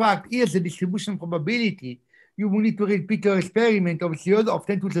reconstruct here the distribution probability, you will need to repeat your experiment of the order of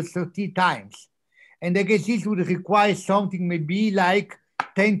 10 to the 30 times. And I guess this would require something maybe like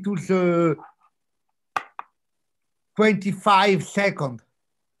 10 to the 25 seconds,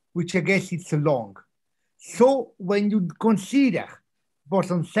 which I guess it's long. So when you consider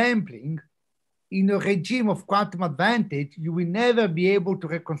boson sampling in a regime of quantum advantage, you will never be able to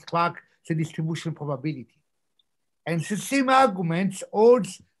reconstruct the distribution probability. And the same arguments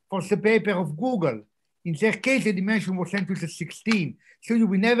holds for the paper of Google. In their case, the dimension was 10 to the 16. So you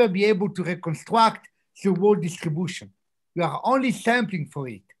will never be able to reconstruct the whole distribution. You are only sampling for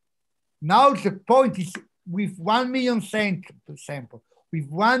it. Now the point is, with 1 million sample, with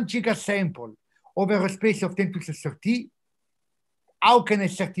 1 giga sample over a space of 10 to the 30, how can I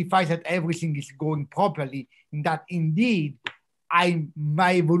certify that everything is going properly and that indeed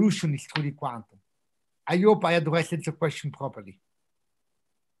my evolution is truly quantum? I hope I addressed the question properly.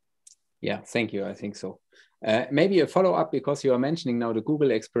 Yeah, thank you. I think so. Maybe a follow-up, because you are mentioning now the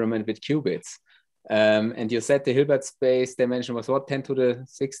Google experiment with qubits. And you said the Hilbert space dimension was what, 10 to the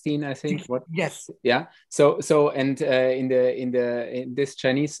 16, I think? What? Yes. Yeah. So and in this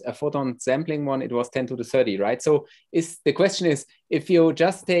Chinese photon sampling one, it was 10 to the 30, right? So the question is, if you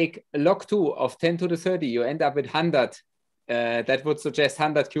just take log 2 of 10 to the 30, you end up with 100. That would suggest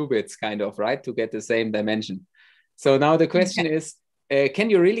 100 qubits, kind of, right, to get the same dimension. So now the question is, can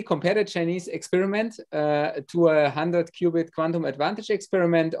you really compare the Chinese experiment to a 100 qubit quantum advantage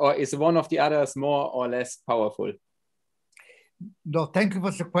experiment, or is one of the others more or less powerful? No, thank you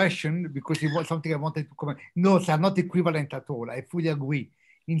for the question, because it was something I wanted to comment. No, they are not equivalent at all. I fully agree.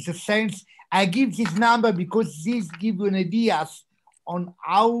 In the sense, I give this number because this gives you an idea on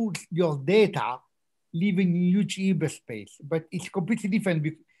how your data live in huge Hilbert space, but it's completely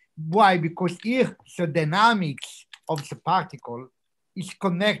different. Why? Because here the dynamics of the particle is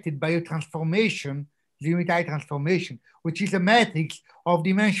connected by a transformation, the unitary transformation, which is a matrix of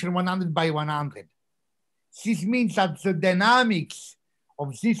dimension 100 by 100. This means that the dynamics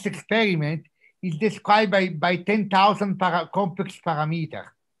of this experiment is described by 10,000 complex parameters.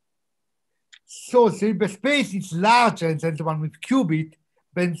 So the Hilbert space is larger than the one with qubit,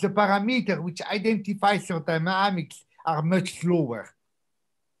 but the parameter which identifies the dynamics are much slower.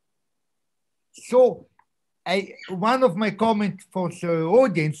 So one of my comments for the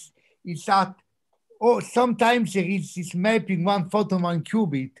audience is that sometimes there is this mapping 1 photon, 1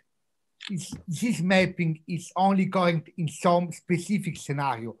 qubit. This mapping is only correct in some specific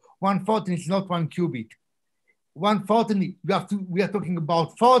scenario. 1 photon is not 1 qubit. 1 photon, we are talking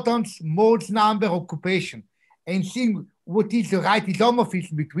about photons, modes, number, occupation, and seeing what is the right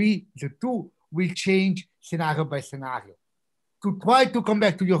isomorphism between the two will change scenario by scenario. To try to come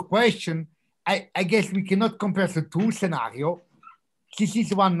back to your question, I guess we cannot compare the two scenarios. This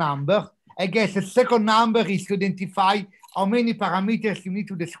is one number. I guess the second number is to identify how many parameters you need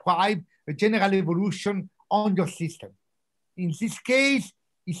to describe a general evolution on your system. In this case,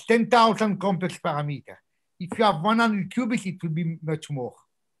 it's 10,000 complex parameters. If you have 100 qubits, it will be much more.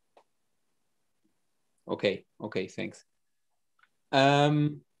 Okay, thanks.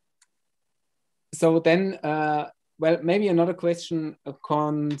 So then, well, maybe another question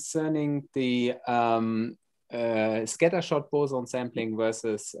concerning the scattershot boson sampling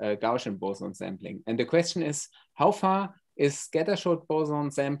versus Gaussian boson sampling. And the question is, how far is scattershot boson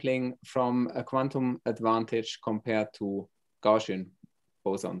sampling from a quantum advantage compared to Gaussian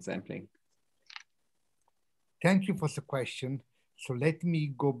boson sampling? Thank you for the question. So let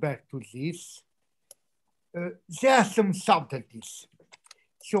me go back to this. There are some subtleties.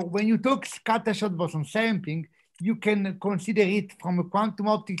 So when you talk scattershot boson sampling, you can consider it from a quantum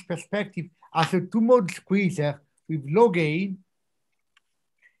optics perspective as a two-mode squeezer with low gain.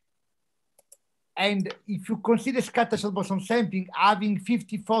 And if you consider scattershot boson sampling, having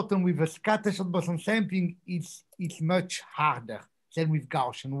 50 photons with a scattershot boson sampling is much harder than with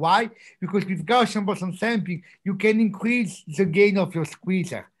Gaussian. Why? Because with Gaussian boson sampling, you can increase the gain of your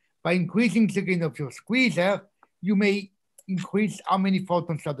squeezer. By increasing the gain of your squeezer, you may increase how many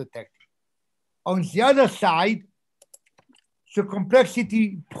photons are detected. On the other side, the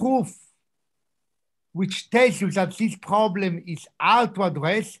complexity proof, which tells you that this problem is hard to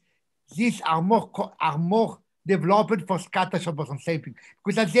address, these are more developed for scattershot boson sampling.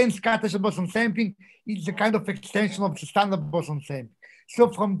 Because at the end, scattershot boson sampling is a kind of extension of the standard boson sampling. So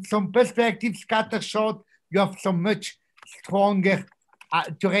from some perspective, scattershot, you have some much stronger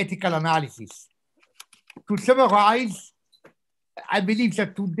theoretical analysis. To summarize, I believe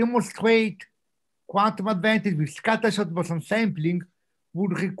that to demonstrate quantum advantage with scattershot boson sampling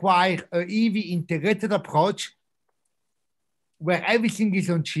would require an EV integrated approach where everything is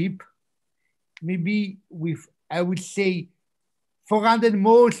on chip, maybe with, I would say, 400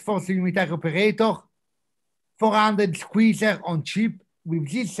 modes for the unitary operator, 400 squeezer on chip.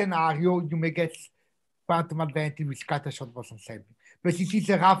 With this scenario, you may get quantum advantage with scattershot boson sampling. But this is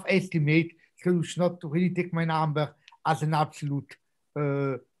a rough estimate, so you should not really take my number as an absolute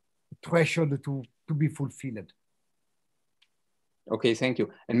threshold to be fulfilled. Okay, thank you.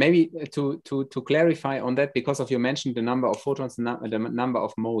 And maybe to clarify on that, because of you mentioned the number of photons, the number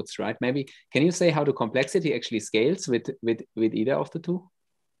of modes, right? Maybe can you say how the complexity actually scales with either of the two?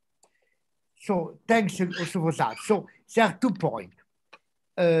 So thanks also for that. So there are 2 points.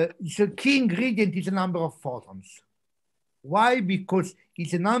 The key ingredient is the number of photons. Why? Because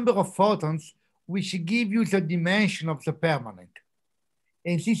it's a number of photons which give you the dimension of the permanent.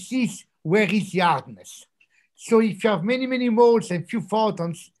 And this is where is the hardness. So if you have many, many modes and few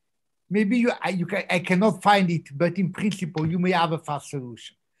photons, maybe I cannot find it, but in principle, you may have a fast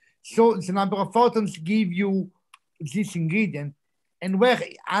solution. So the number of photons give you this ingredient. And where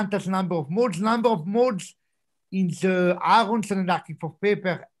enters the number of modes in the Aronson and Archive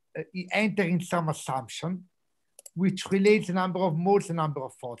paper enter in some assumption, which relates the number of modes and number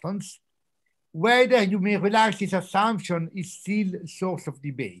of photons. Whether you may realize this assumption is still a source of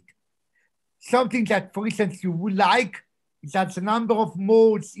debate. Something that, for instance, you would like is that the number of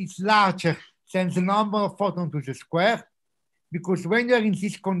modes is larger than the number of photons to the square, because when you're in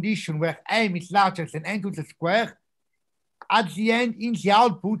this condition where m is larger than n to the square, at the end, in the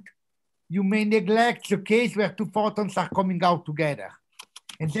output, you may neglect the case where 2 photons are coming out together.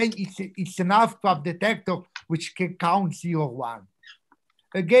 And then it's enough to have detector which can count 0, 1.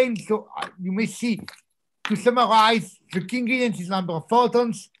 Again, so you may see, to summarize, the key ingredient is number of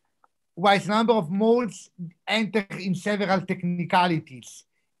photons, while the number of modes enter in several technicalities,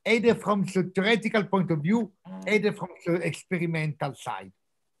 either from the theoretical point of view, either from the experimental side.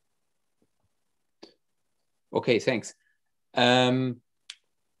 Okay, thanks.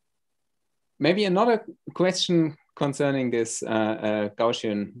 Maybe another question concerning this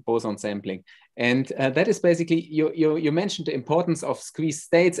Gaussian boson sampling. And that is basically, you mentioned the importance of squeezed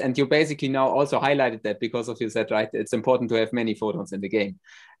states, and you basically now also highlighted that because of you said, right, it's important to have many photons in the game.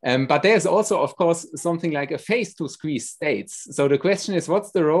 But there's also, of course, something like a phase to squeeze states. So the question is,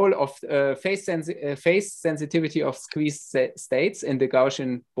 what's the role of phase sensitivity of squeezed states in the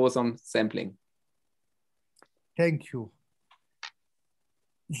Gaussian boson sampling? Thank you.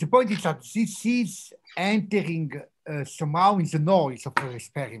 The point is that this is entering somehow in the noise of your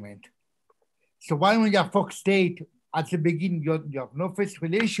experiment. So while when you have Fock state, at the beginning, you have no phase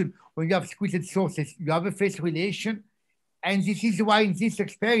relation. When you have squeezed sources, you have a phase relation. And this is why in this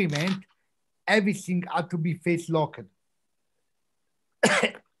experiment, everything had to be phase locked.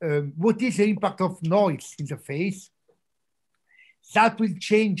 what is the impact of noise in the phase. That will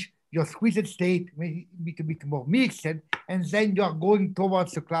change your squeezed state, maybe a bit more mixed, and then you are going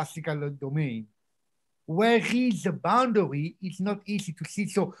towards the classical domain. Where is the boundary? It's not easy to see.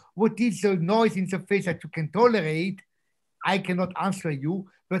 So what is the noise in the phase that you can tolerate? I cannot answer you,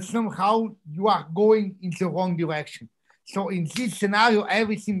 but somehow you are going in the wrong direction. So in this scenario,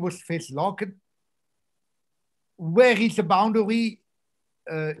 everything was phase locked. Where is the boundary?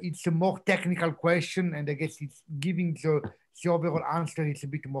 It's a more technical question, and I guess it's giving the overall answer is a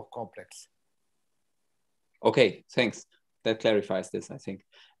bit more complex. Okay, thanks. That clarifies this, I think.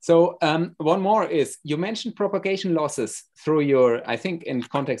 So one more is, you mentioned propagation losses through your, I think in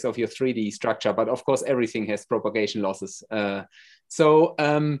context of your 3D structure, but of course everything has propagation losses. So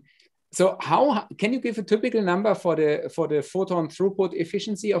how can you give a typical number for the photon throughput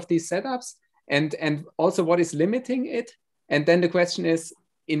efficiency of these setups, and also what is limiting it? And then the question is,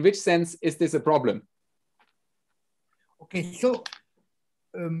 in which sense is this a problem? Okay, so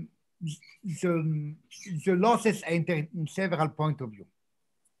the losses enter in several points of view.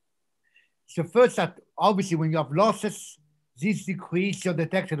 So first, that obviously when you have losses, this decreases your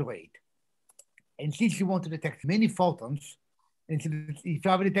detection rate. And since you want to detect many photons, and so if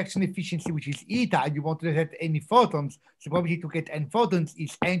you have a detection efficiency, which is eta, you want to detect any photons, so probability to get n photons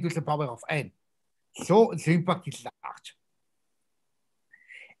is n to the power of n. So the impact is large.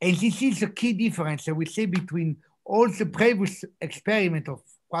 And this is a key difference, I would say, between all the previous experiment of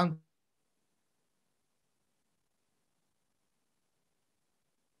quantum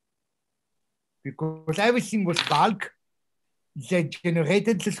because everything was bulk. They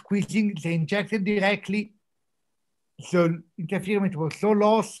generated the squeezing, they injected directly. The interferometer was so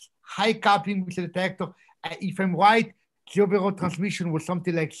lost, high coupling with the detector. If I'm right, the overall transmission was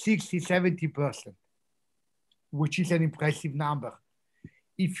something like 60–70%, which is an impressive number.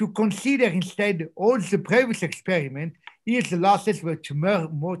 If you consider instead all the previous experiment, here the losses were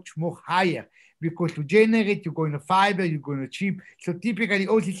much more higher because to generate, you go in a fiber, you go in a chip. So typically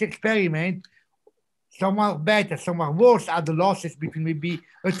all this experiment, some are better, some are worse, are the losses between maybe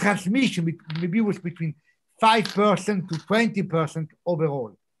a transmission, maybe was between 5% to 20%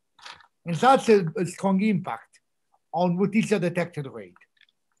 overall. And that's a strong impact on what is the detection rate.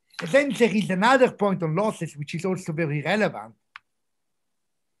 And then there is another point on losses, which is also very relevant,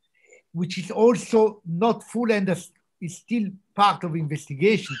 which is also not full and is still part of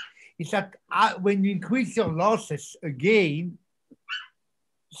investigation, is that when you increase your losses again,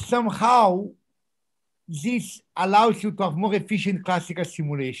 somehow this allows you to have more efficient classical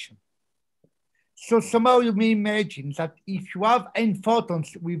simulation. So somehow you may imagine that if you have n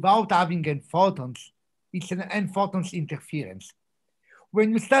photons without having n photons, it's an n photons interference.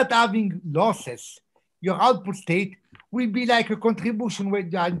 When you start having losses, your output state will be like a contribution where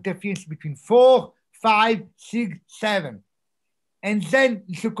you have interference between 4, 5, 6, 7. And then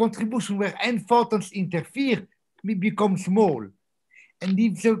the contribution where n photons interfere will become small. And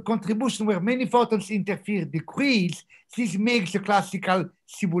if the contribution where many photons interfere decrease, this makes the classical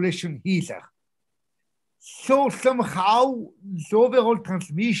simulation easier. So somehow the overall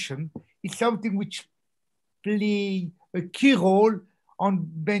transmission is something which plays a key role on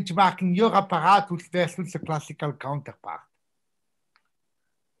benchmarking your apparatus versus the classical counterpart.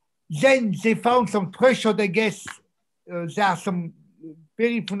 Then they found some threshold, I guess. There are some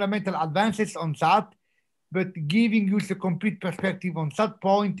very fundamental advances on that, but giving you the complete perspective on that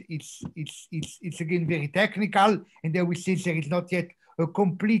point, it's again very technical, and I will say there is not yet a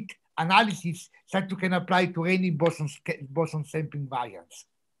complete analysis that you can apply to any Boson sampling variants.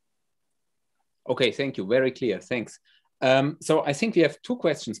 Okay, thank you. Very clear. Thanks. So I think we have two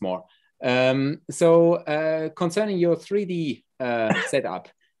questions more. Concerning your 3D setup,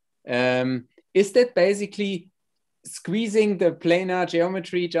 is that basically squeezing the planar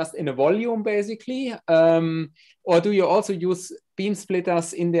geometry just in a volume, basically? Or do you also use beam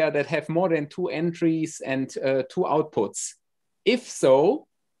splitters in there that have more than 2 entries and 2 outputs? If so,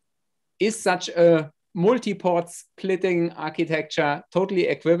 is such a multi-port splitting architecture totally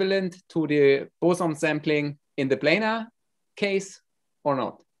equivalent to the boson sampling in the planar case or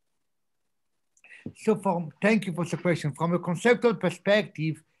not? So thank you for the question. From a conceptual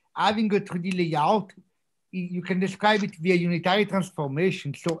perspective, having a 3D layout, you can describe it via unitary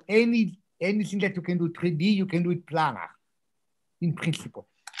transformation. So anything that you can do 3D, you can do it planar, in principle.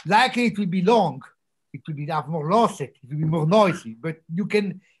 Likely it will be long, it will have more losses, it will be more noisy, but you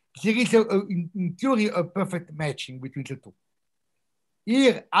can, there is in theory a perfect matching between the two.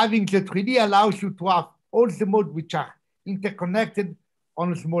 Here, having the 3D allows you to have all the modes which are interconnected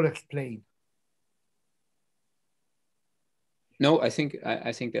on a smaller plane. No, I think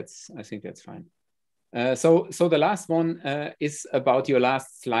that's fine. So the last one is about your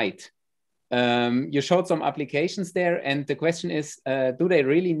last slide. You showed some applications there, and the question is, do they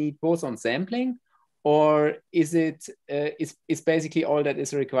really need boson sampling, or is it is basically all that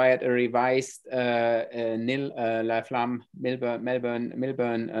is required a revised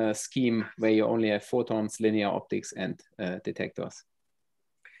Nil-Laflamme-Milburn scheme where you only have photons, linear optics, and detectors?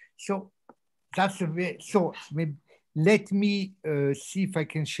 So that's a very, so maybe let me see if I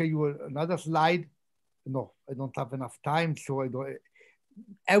can show you another slide. No, I don't have enough time, so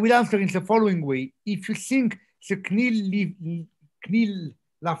I will answer in the following way. If you think the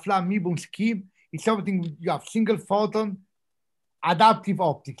Nil-Laflamme-Milburn scheme is something you have single photon, adaptive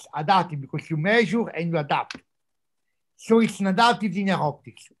optics, adaptive because you measure and you adapt. So it's an adaptive linear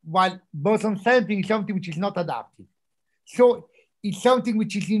optics, while boson sampling is something which is not adaptive. So it's something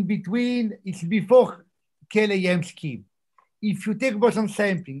which is in between, it's before KLAM scheme. If you take boson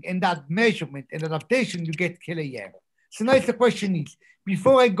sampling and add measurement and adaptation, you get KLAM. So now the question is,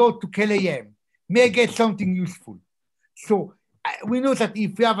 before I go to KLAM, may I get something useful? So we know that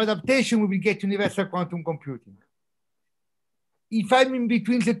if we have adaptation, we will get universal quantum computing. If I'm in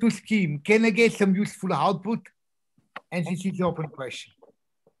between the two schemes, can I get some useful output? And this is the open question.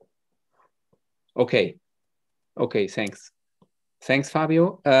 Okay, thanks. Thanks,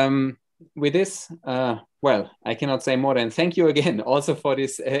 Fabio. With this, well, I cannot say more than thank you again also for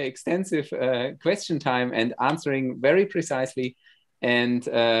this extensive question time and answering very precisely. And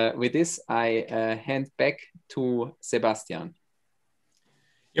with this, I hand back to Sebastian.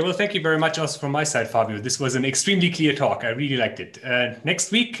 Yeah, well, thank you very much also from my side, Fabio. This was an extremely clear talk. I really liked it.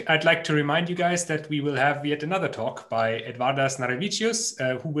 Next week, I'd like to remind you guys that we will have yet another talk by Edvardas Narevicius,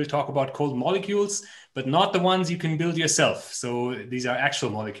 who will talk about cold molecules, but not the ones you can build yourself. So these are actual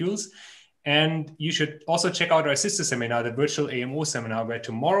molecules. And you should also check out our sister seminar, the virtual AMO seminar, where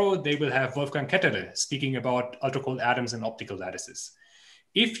tomorrow they will have Wolfgang Ketterle speaking about ultra-cold atoms and optical lattices.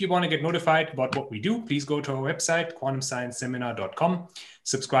 If you want to get notified about what we do, please go to our website, quantumscienceseminar.com,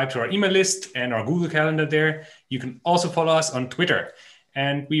 subscribe to our email list and our Google Calendar there. You can also follow us on Twitter.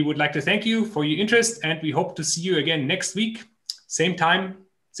 And we would like to thank you for your interest, and we hope to see you again next week. Same time,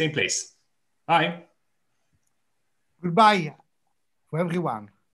 same place. Bye. Goodbye for everyone.